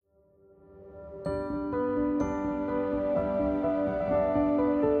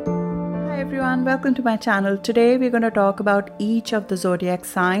everyone, welcome to my channel. Today we're going to talk about each of the zodiac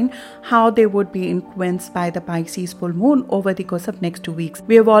sign, how they would be influenced by the Pisces full moon over the course of next 2 weeks.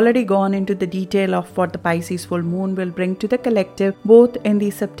 We have already gone into the detail of what the Pisces full moon will bring to the collective, both in the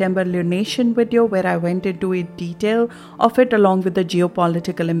September lunation video where I went into a detail of it along with the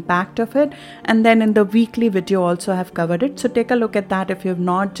geopolitical impact of it, and then in the weekly video also I have covered it. So take a look at that if you have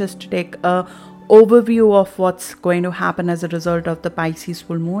not, just to take a overview of what's going to happen as a result of the Pisces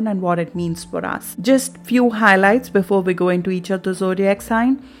full moon and what it means for us. Just few highlights before we go into each of the zodiac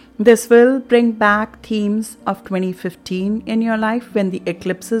sign. This will bring back themes of 2015 in your life when the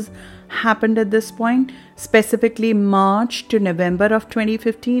eclipses happened at this point, specifically March to November of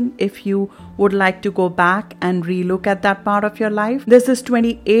 2015. If you would like to go back and relook at that part of your life, this is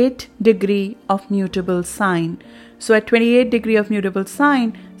 28 degree of mutable sign. So at 28 degree of mutable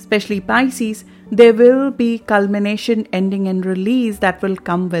sign, especially Pisces, there will be culmination, ending and release that will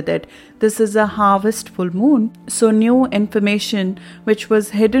come with it. This is a harvest full moon. So new information which was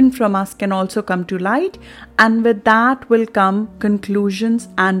hidden from us can also come to light, and with that will come conclusions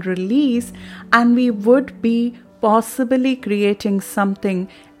and release, and we would be possibly creating something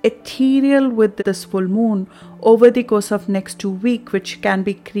ethereal with this full moon over the course of next 2 weeks, which can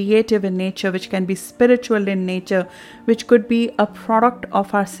be creative in nature, which can be spiritual in nature, which could be a product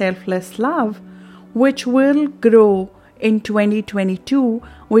of our selfless love, which will grow in 2022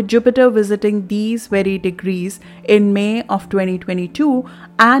 with Jupiter visiting these very degrees in May of 2022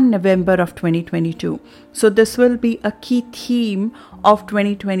 and November of 2022. So this will be a key theme of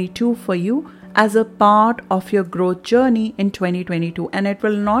 2022 for you as a part of your growth journey in 2022. And it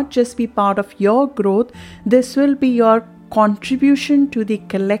will not just be part of your growth, this will be your contribution to the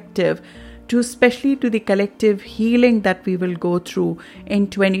collective, especially to the collective healing that we will go through in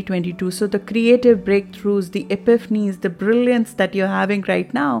 2022. So the creative breakthroughs, the epiphanies, the brilliance that you're having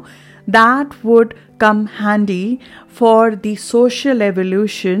right now, that would come handy for the social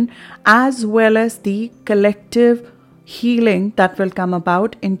evolution as well as the collective healing that will come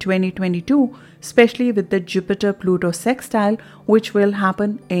about in 2022, especially with the Jupiter-Pluto sextile, which will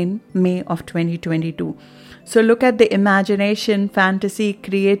happen in May of 2022. So look at the imagination, fantasy,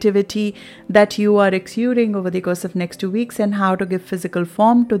 creativity that you are exuding over the course of next 2 weeks and how to give physical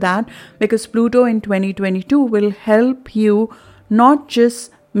form to that, because Pluto in 2022 will help you not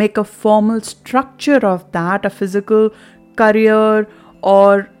just make a formal structure of that, a physical career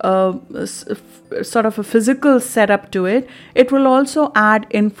or sort of a physical setup to it. It will also add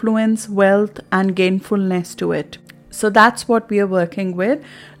influence, wealth and gainfulness to it. So that's what we are working with.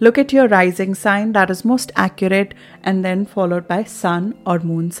 Look at your rising sign, that is most accurate, and then followed by sun or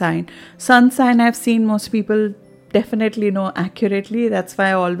moon sign. Sun sign I've seen most people definitely know accurately. That's why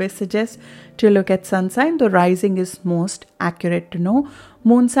I always suggest to look at sun sign. The rising is most accurate to know.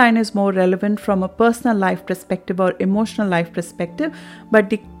 Moon sign is more relevant from a personal life perspective or emotional life perspective, but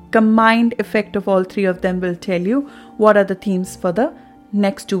the combined effect of all three of them will tell you what are the themes for the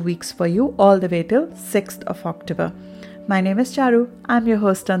next 2 weeks for you, all the way till 6th of October. My name is Charu. I'm your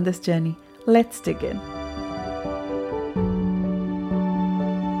host on this journey. Let's dig in.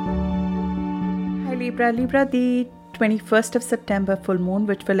 Hi Libra. Libra, the 21st of September full moon,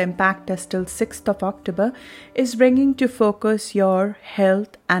 which will impact us till 6th of October, is bringing to focus your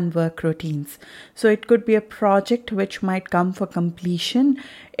health and work routines. So it could be a project which might come for completion.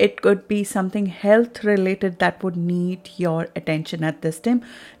 It could be something health related that would need your attention at this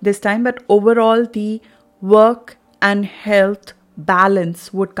time. But overall, the work and health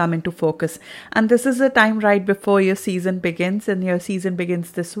balance would come into focus, and this is a time right before your season begins, and your season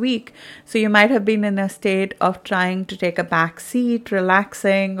begins this week. So you might have been in a state of trying to take a back seat,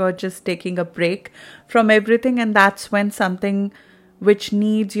 relaxing, or just taking a break from everything, and that's when something which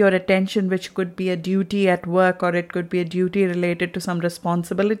needs your attention, which could be a duty at work or it could be a duty related to some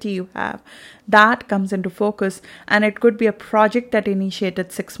responsibility you have, that comes into focus. And it could be a project that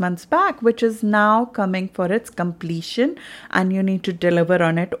initiated 6 months back, which is now coming for its completion, and you need to deliver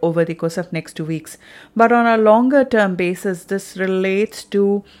on it over the course of next 2 weeks. But on a longer term basis, this relates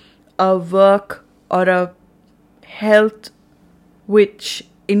to a work or a health which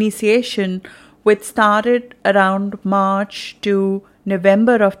initiation which started around March to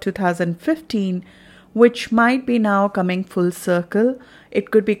November of 2015, which might be now coming full circle.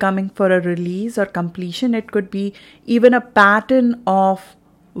 It could be coming for a release or completion. It could be even a pattern of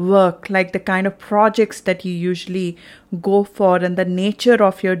work, like the kind of projects that you usually go for, and the nature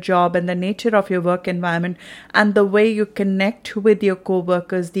of your job and the nature of your work environment, and the way you connect with your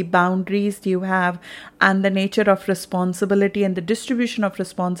co-workers, the boundaries you have, and the nature of responsibility and the distribution of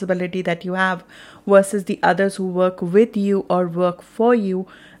responsibility that you have versus the others who work with you or work for you,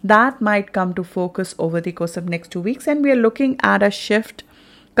 that might come to focus over the course of next 2 weeks. And we are looking at a shift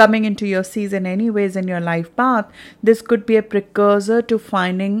coming into your season anyways in your life path. This could be a precursor to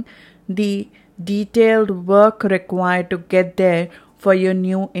finding the detailed work required to get there for your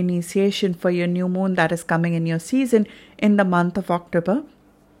new initiation, for your new moon that is coming in your season in the month of October,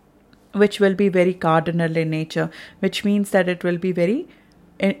 which will be very cardinal in nature, which means that it will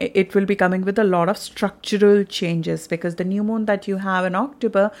be coming with a lot of structural changes, because the new moon that you have in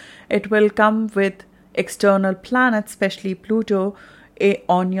October, it will come with external planets, especially Pluto,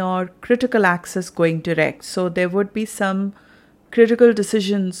 on your critical axis going direct. So there would be some critical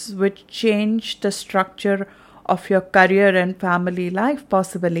decisions which change the structure of your career and family life,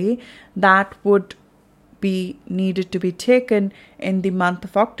 possibly, that would be needed to be taken in the month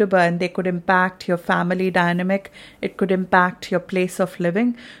of October, and they could impact your family dynamic. It could impact your place of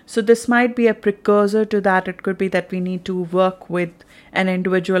living. So this might be a precursor to that. It could be that we need to work with an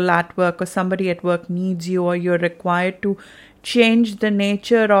individual at work, or somebody at work needs you, or you're required to change the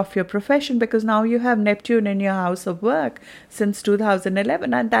nature of your profession, because now you have Neptune in your house of work since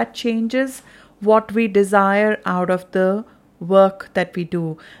 2011, and that changes what we desire out of the work that we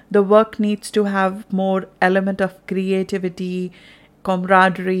do. The work needs to have more element of creativity,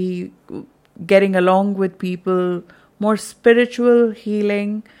 camaraderie, getting along with people, more spiritual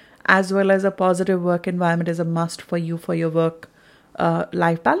healing, as well as a positive work environment is a must for you for your work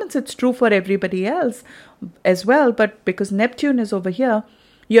life balance. It's true for everybody else as well, but because Neptune is over here,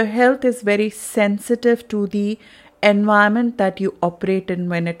 your health is very sensitive to the environment that you operate in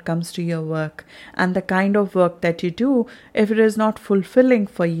when it comes to your work and the kind of work that you do. If it is not fulfilling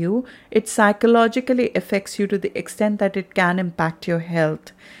for you, it psychologically affects you to the extent that it can impact your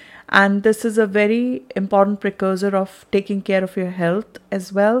health. And this is a very important precursor of taking care of your health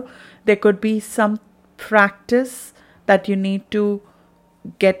as well. There could be some practice that you need to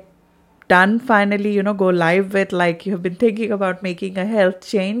get done finally, go live with, like you've been thinking about making a health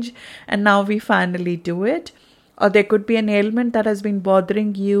change and now we finally do it. Or there could be an ailment that has been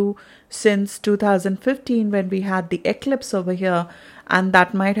bothering you since 2015 when we had the eclipse over here, and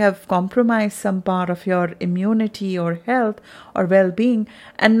that might have compromised some part of your immunity or health or well-being.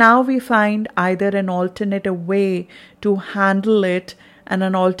 And now we find either an alternative way to handle it and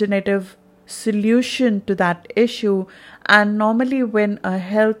an alternative solution to that issue. And normally when a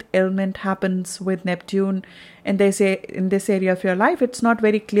health ailment happens with Neptune in this area of your life, it's not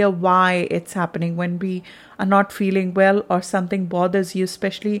very clear why it's happening. When we are not feeling well or something bothers you,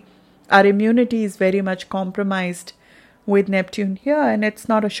 especially our immunity is very much compromised with Neptune here, and it's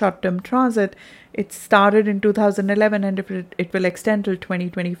not a short-term transit. It started in 2011 and it will extend till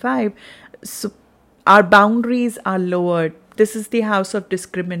 2025. So our boundaries are lowered. This is the house of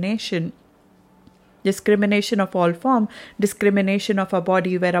discrimination of all form, discrimination of our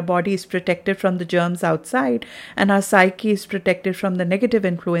body, where our body is protected from the germs outside and our psyche is protected from the negative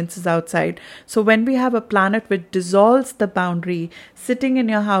influences outside. So when we have a planet which dissolves the boundary sitting in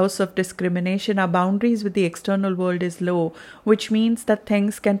your house of discrimination, our boundaries with the external world is low, which means that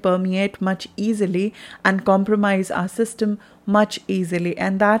things can permeate much easily and compromise our system much easily.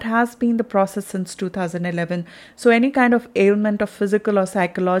 And that has been the process since 2011. So any kind of ailment of physical or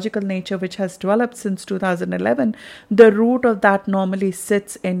psychological nature which has developed since 2011, the root of that normally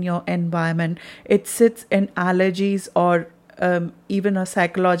sits in your environment. It sits in allergies or even a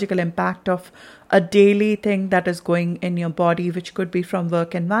psychological impact of a daily thing that is going in your body, which could be from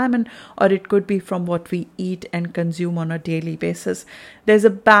work environment or it could be from what we eat and consume on a daily basis. There's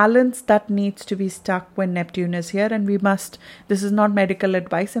a balance that needs to be struck when Neptune is here, and this is not medical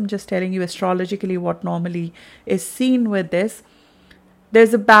advice, I'm just telling you astrologically what normally is seen with this.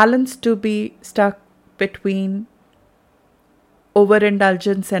 There's a balance to be struck between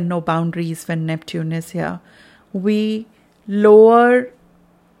overindulgence and no boundaries when Neptune is here. We lower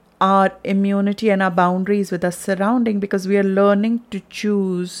our immunity and our boundaries with our surrounding because we are learning to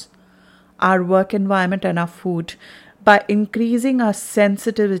choose our work environment and our food. By increasing our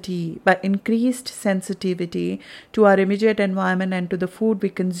sensitivity, by increased sensitivity to our immediate environment and to the food we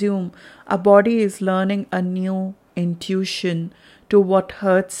consume, our body is learning a new intuition to what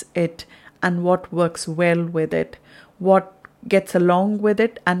hurts it and what works well with it, what gets along with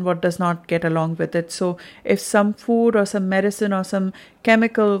it and what does not get along with it. So if some food or some medicine or some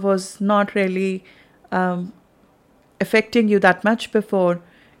chemical was not really affecting you that much before,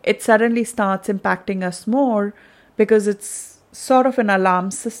 it suddenly starts impacting us more, because it's sort of an alarm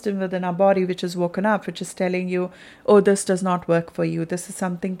system within our body which is woken up, which is telling you, oh, this does not work for you. This is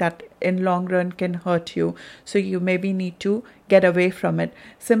something that in long run can hurt you. So you maybe need to get away from it.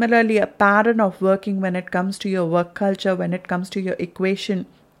 Similarly, a pattern of working when it comes to your work culture, when it comes to your equation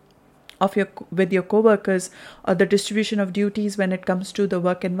of with your co-workers, or the distribution of duties when it comes to the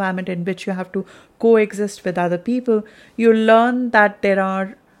work environment in which you have to coexist with other people, you learn that there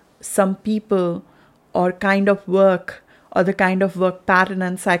are some people or kind of work, or the kind of work pattern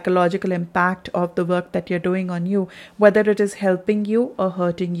and psychological impact of the work that you're doing on you, whether it is helping you or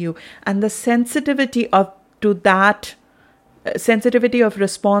hurting you. And the sensitivity of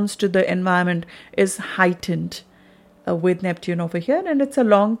response to the environment is heightened with Neptune over here. And it's a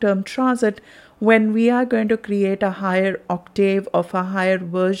long-term transit when we are going to create a higher octave of a higher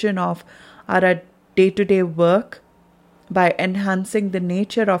version of our day-to-day work by enhancing the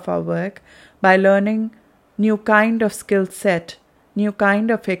nature of our work, by learning new kind of skill set, new kind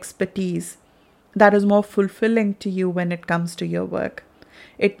of expertise that is more fulfilling to you when it comes to your work.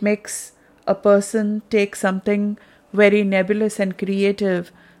 It makes a person take something very nebulous and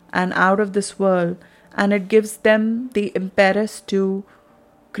creative and out of this world, and it gives them the impetus to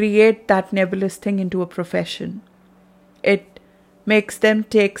create that nebulous thing into a profession. It makes them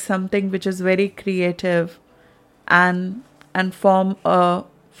take something which is very creative and form a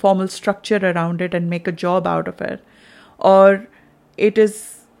formal structure around it and make a job out of it. Or it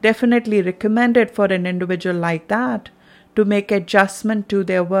is definitely recommended for an individual like that to make adjustment to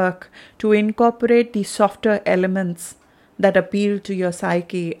their work, to incorporate the softer elements that appeal to your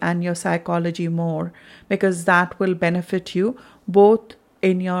psyche and your psychology more, because that will benefit you both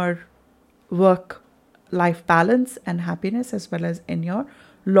in your work-life balance and happiness, as well as in your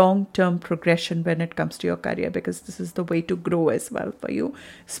long-term progression when it comes to your career, because this is the way to grow as well for you,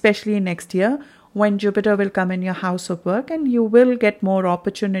 especially next year when Jupiter will come in your house of work, and you will get more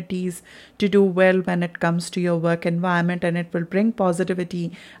opportunities to do well when it comes to your work environment, and it will bring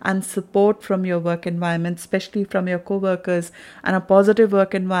positivity and support from your work environment, especially from your co-workers, and a positive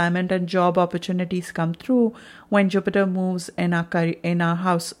work environment and job opportunities come through when Jupiter moves in our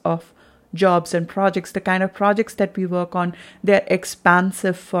house of jobs and projects. The kind of projects that we work on, they're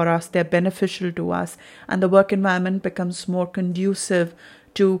expansive for us, they're beneficial to us, and the work environment becomes more conducive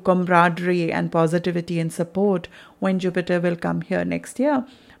to camaraderie and positivity and support when Jupiter will come here next year.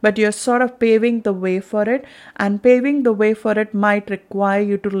 But you're sort of paving the way for it, and paving the way for it might require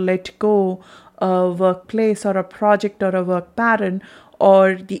you to let go a workplace or a project or a work pattern,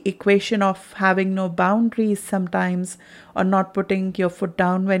 or the equation of having no boundaries sometimes, or not putting your foot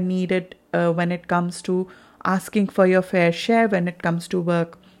down when needed, when it comes to asking for your fair share when it comes to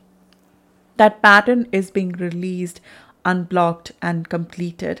work. That pattern is being released, unblocked, and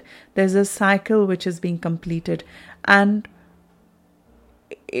completed. There's a cycle which is being completed, and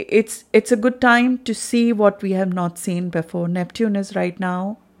it's a good time to see what we have not seen before. Neptune is right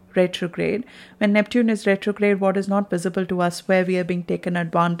now retrograde. When Neptune is retrograde, what is not visible to us, where we are being taken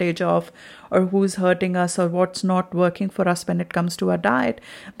advantage of, or who's hurting us, or what's not working for us when it comes to our diet,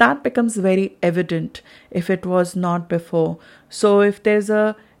 that becomes very evident if it was not before. So if there's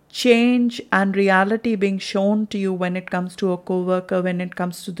a change and reality being shown to you when it comes to a co-worker, when it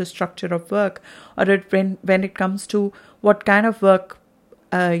comes to the structure of work, or when it comes to what kind of work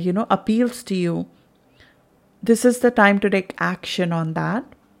appeals to you, this is the time to take action on that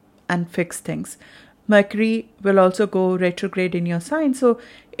and fix things. Mercury will also go retrograde in your sign, so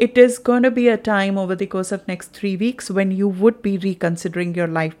it is going to be a time over the course of next 3 weeks when you would be reconsidering your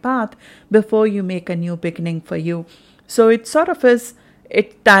life path before you make a new beginning for you. So it sort of is,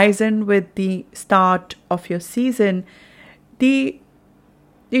 it ties in with the start of your season. The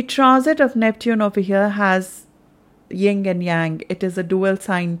transit of Neptune over here has yin and yang. It is a dual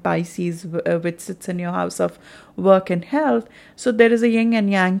sign Pisces, which sits in your house of work and health. So there is a yin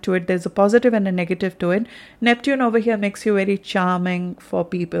and yang to it. There's a positive and a negative to it. Neptune over here makes you very charming for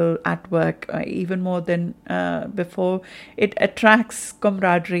people at work, even more than before. It attracts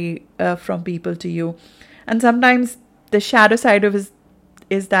camaraderie from people to you. And sometimes the shadow side of it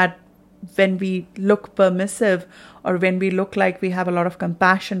is that when we look permissive, or when we look like we have a lot of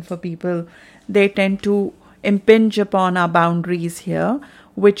compassion for people, they tend to impinge upon our boundaries here,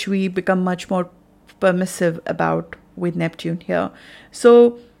 which we become much more permissive about with Neptune here.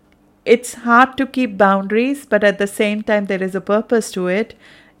 So it's hard to keep boundaries, but at the same time there is a purpose to it.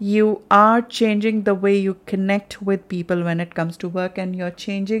 You are changing the way you connect with people when it comes to work, and you're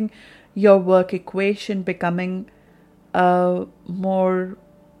changing your work equation, becoming more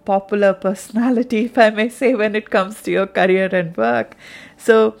popular personality, if I may say, when it comes to your career and work.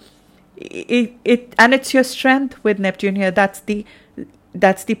 So and it's your strength with Neptune here. That's the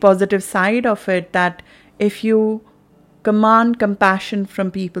positive side of it, that if you command compassion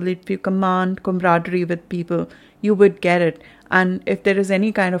from people, if you command camaraderie with people, you would get it. And if there is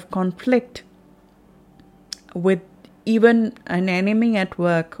any kind of conflict with even an enemy at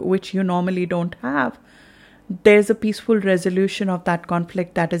work, which you normally don't have, there's a peaceful resolution of that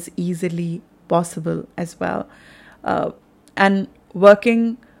conflict that is easily possible as well. And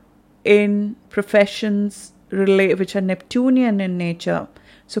working in professions which are Neptunian in nature,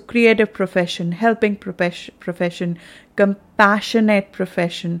 so creative profession, helping profession, compassionate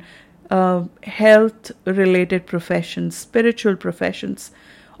profession, health related professions, spiritual professions,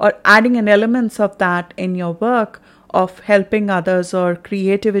 or adding an elements of that in your work, of helping others, or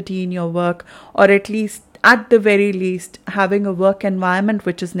creativity in your work, or at the very least having a work environment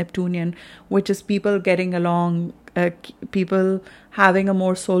which is Neptunian, which is people getting along, people having a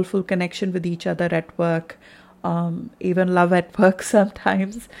more soulful connection with each other at work, even love at work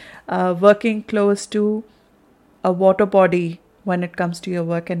sometimes, working close to a water body when it comes to your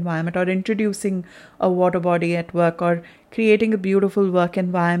work environment, or introducing a water body at work, or creating a beautiful work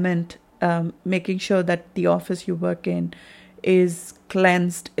environment, making sure that the office you work in is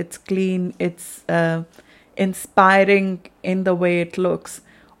cleansed, it's clean, it's inspiring in the way it looks.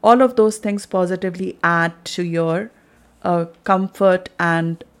 All of those things positively add to your comfort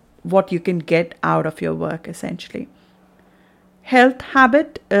and what you can get out of your work, essentially. Health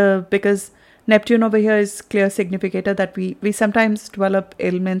habit, because Neptune over here is clear significator that we sometimes develop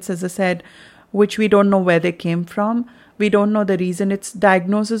ailments, as I said, which we don't know where they came from. We don't know the reason. Its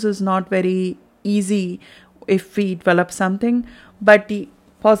diagnosis is not very easy if we develop something, but the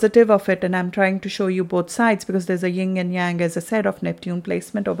positive of it, and I'm trying to show you both sides because there's a yin and yang, as I said, of Neptune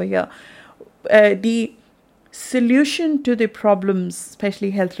placement over here. The solution to the problems,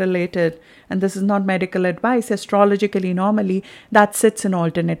 especially health related, and this is not medical advice, astrologically normally, that sits in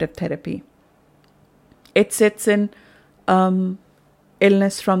alternative therapy. It sits in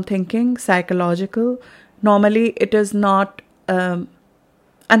illness from thinking, psychological. Normally it is not, and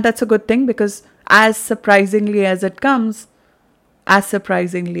that's a good thing, because as surprisingly as it comes, as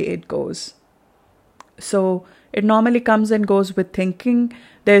surprisingly it goes. So it normally comes and goes with thinking.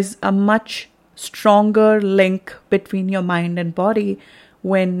 There's a much stronger link between your mind and body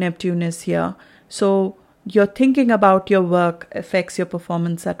when Neptune is here. So your thinking about your work affects your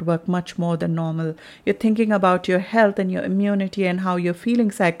performance at work much more than normal. You're thinking about your health and your immunity and how you're feeling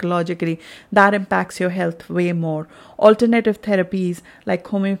psychologically. That impacts your health way more. Alternative therapies like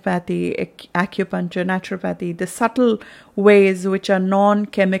homeopathy, acupuncture, naturopathy, the subtle ways which are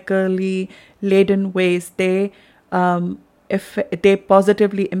non-chemically laden ways, they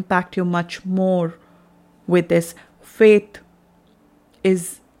positively impact you much more with this. Faith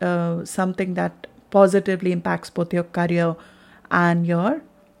is something that positively impacts both your career and your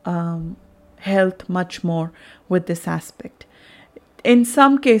health much more with this aspect. In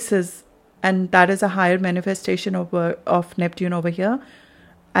some cases, and that is a higher manifestation of Neptune over here,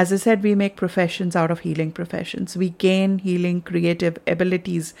 as I said, we make professions out of healing professions. We gain healing creative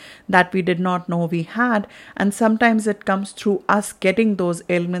abilities that we did not know we had. And sometimes it comes through us getting those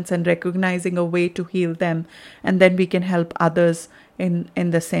ailments and recognizing a way to heal them. And then we can help others in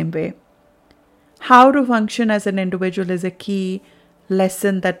the same way. How to function as an individual is a key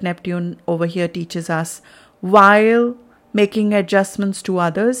lesson that Neptune over here teaches us. While making adjustments to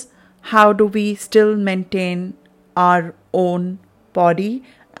others, how do we still maintain our own body,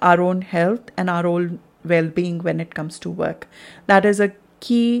 our own health, and our own well-being when it comes to work? That is a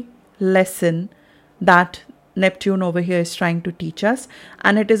key lesson that Neptune over here is trying to teach us.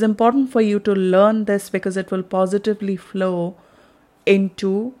 And it is important for you to learn this because it will positively flow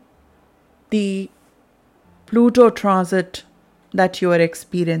into the Pluto transit that you are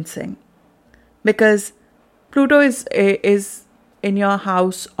experiencing. Because Pluto is in your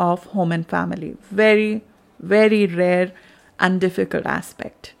house of home and family. Very, very rare and difficult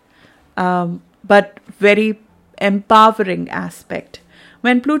aspect, but very empowering aspect.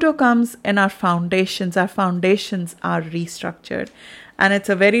 When Pluto comes in our foundations are restructured. And it's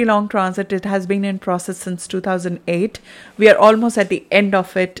a very long transit. It has been in process since 2008. We are almost at the end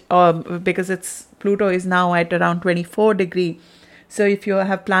of it because Pluto is now at around 24 degree. So if you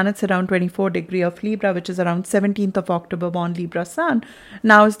have planets around 24 degree of Libra, which is around 17th of October born Libra Sun,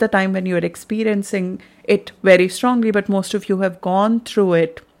 now is the time when you're experiencing it very strongly. But most of you have gone through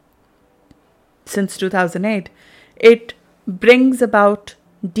it since 2008. It brings about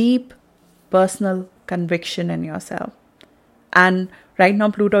deep personal conviction in yourself and Right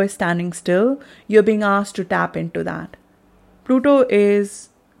now, Pluto is standing still. You're being asked to tap into that. Pluto is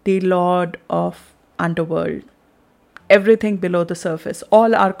the lord of underworld. Everything below the surface,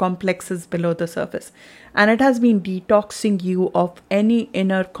 all our complexes below the surface. And it has been detoxing you of any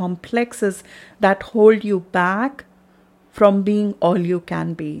inner complexes that hold you back from being all you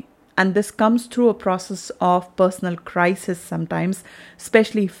can be. And this comes through a process of personal crisis sometimes,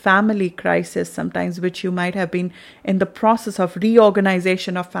 especially family crisis sometimes, which you might have been in the process of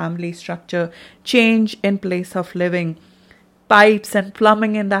reorganization of family structure, change in place of living, pipes and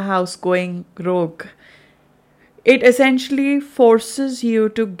plumbing in the house going rogue. It essentially forces you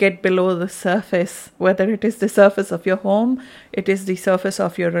to get below the surface, whether it is the surface of your home, it is the surface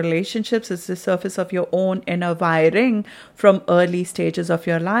of your relationships, it's the surface of your own inner wiring from early stages of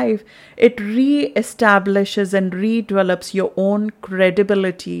your life. It re-establishes and redevelops your own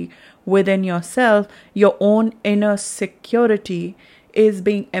credibility within yourself. Your own inner security is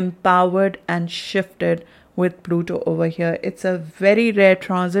being empowered and shifted with Pluto over here. It's a very rare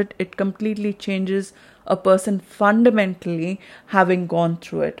transit. It completely changes a person fundamentally having gone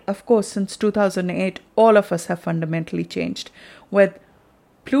through it. Of course, since 2008, all of us have fundamentally changed. With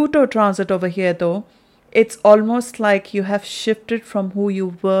Pluto transit over here, though, it's almost like you have shifted from who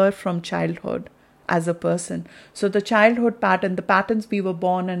you were from childhood as a person. So the childhood pattern, the patterns we were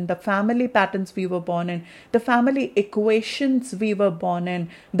born in, the family patterns we were born in, the family equations we were born in,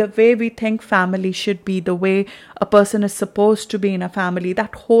 the way we think family should be, the way a person is supposed to be in a family,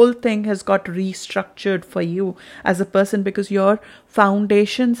 that whole thing has got restructured for you as a person because your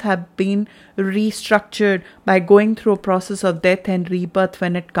foundations have been restructured by going through a process of death and rebirth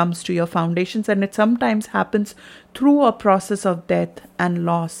when it comes to your foundations. And it sometimes happens through a process of death and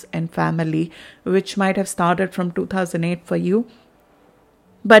loss in family, which might have started from 2008 for you.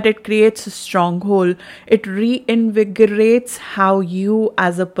 But it creates a stronghold. It reinvigorates how you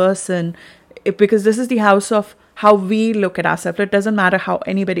as a person, because this is the house of how we look at ourselves. It doesn't matter how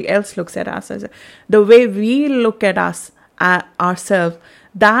anybody else looks at us. The way we look at ourselves,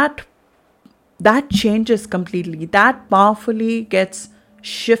 that changes completely. That powerfully gets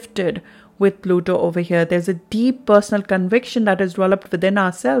shifted with Pluto over here. There's a deep personal conviction that is developed within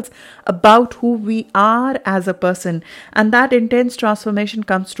ourselves about who we are as a person. And that intense transformation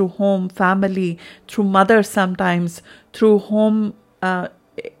comes through home, family, through mother sometimes, through home,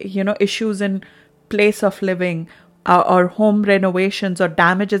 issues in place of living, or home renovations or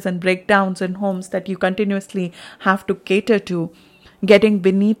damages and breakdowns in homes that you continuously have to cater to. Getting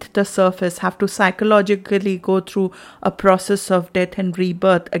beneath the surface, have to psychologically go through a process of death and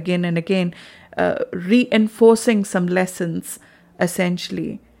rebirth again and again, reinforcing some lessons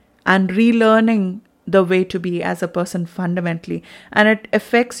essentially, and relearning the way to be as a person fundamentally. And it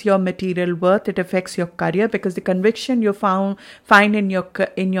affects your material worth, it affects your career, because the conviction you find in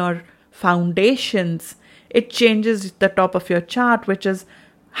your foundations, it changes the top of your chart, which is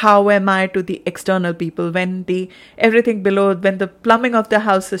how am I to the external people. When everything below, when the plumbing of the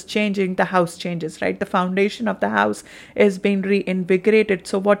house is changing, the house changes, right? The foundation of the house is being reinvigorated.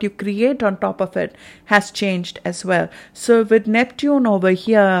 So what you create on top of it has changed as well. So with Neptune over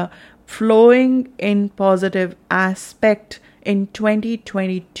here flowing in positive aspect in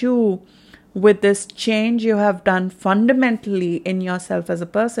 2022, with this change you have done fundamentally in yourself as a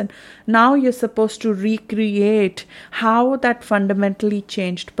person, now you're supposed to recreate how that fundamentally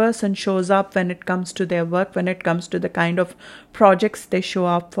changed person shows up when it comes to their work, when it comes to the kind of projects they show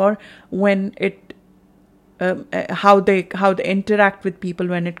up for, when it how they interact with people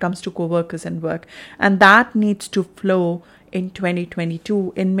when it comes to co-workers and work. And that needs to flow in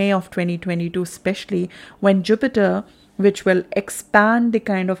 2022, in May of 2022 especially, when Jupiter, which will expand the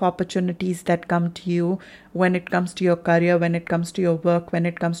kind of opportunities that come to you when it comes to your career, when it comes to your work, when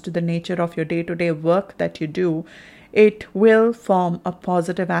it comes to the nature of your day-to-day work that you do, it will form a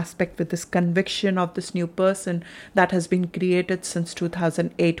positive aspect with this conviction of this new person that has been created since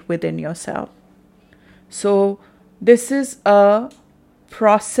 2008 within yourself. So this is a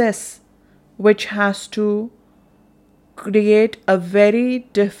process which has to create a very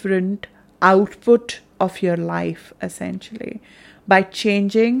different output of your life, essentially, by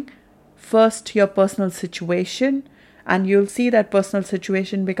changing first your personal situation. And you'll see that personal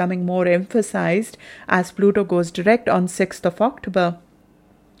situation becoming more emphasized as Pluto goes direct on 6th of October,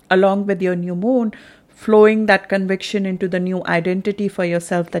 along with your new moon, flowing that conviction into the new identity for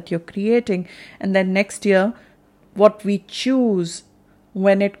yourself that you're creating. And then next year, what we choose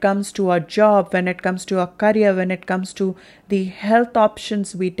when it comes to our job, when it comes to our career, when it comes to the health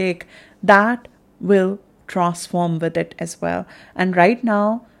options we take, that will transform with it as well. And right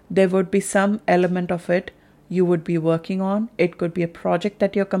now, there would be some element of it you would be working on. It could be a project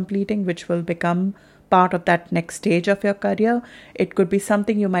that you're completing, which will become part of that next stage of your career. It could be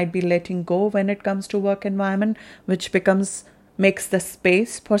something you might be letting go when it comes to work environment, which makes the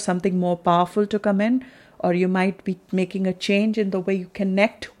space for something more powerful to come in. Or you might be making a change in the way you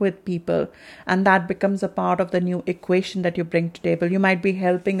connect with people, and that becomes a part of the new equation that you bring to table. You might be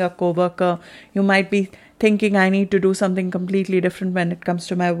helping a coworker. You might be thinking, I need to do something completely different when it comes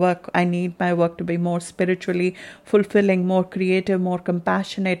to my work. I need my work to be more spiritually fulfilling, more creative, more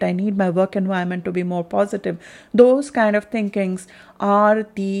compassionate. I need my work environment to be more positive. Those kind of thinkings are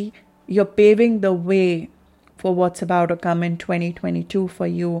you're paving the way for what's about to come in 2022 for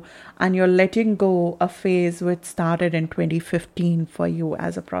you, and you're letting go a phase which started in 2015 for you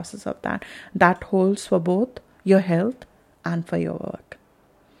as a process of that. That holds for both your health and for your work.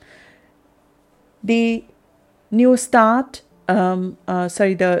 The new start,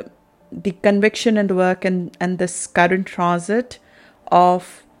 the conviction in the work and this current transit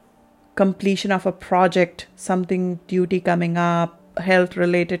of completion of a project, something duty coming up, health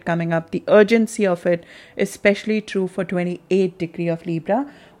related coming up, the urgency of it, especially true for 28 degree of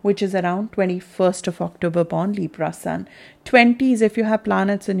Libra, which is around 21st of October born Libra sun. 20s, if you have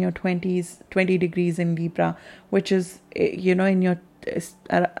planets in your 20s, 20 degrees in Libra, which is, in your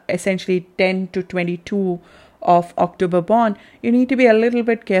essentially 10 to 22 of October born, you need to be a little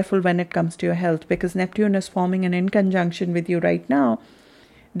bit careful when it comes to your health, because Neptune is forming an in conjunction with you right now.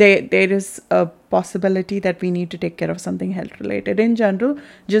 There is a possibility that we need to take care of something health related. In general,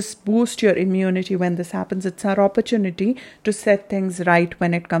 just boost your immunity when this happens. It's our opportunity to set things right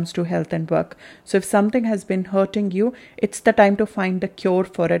when it comes to health and work. So if something has been hurting you, it's the time to find the cure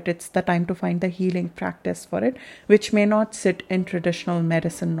for it. It's the time to find the healing practice for it, which may not sit in traditional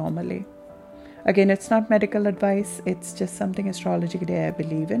medicine normally. Again, it's not medical advice. It's just something astrologically I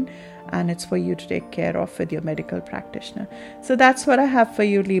believe in, and it's for you to take care of with your medical practitioner. So that's what I have for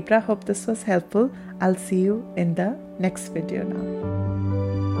you, Libra. Hope this was helpful. I'll see you in the next video now.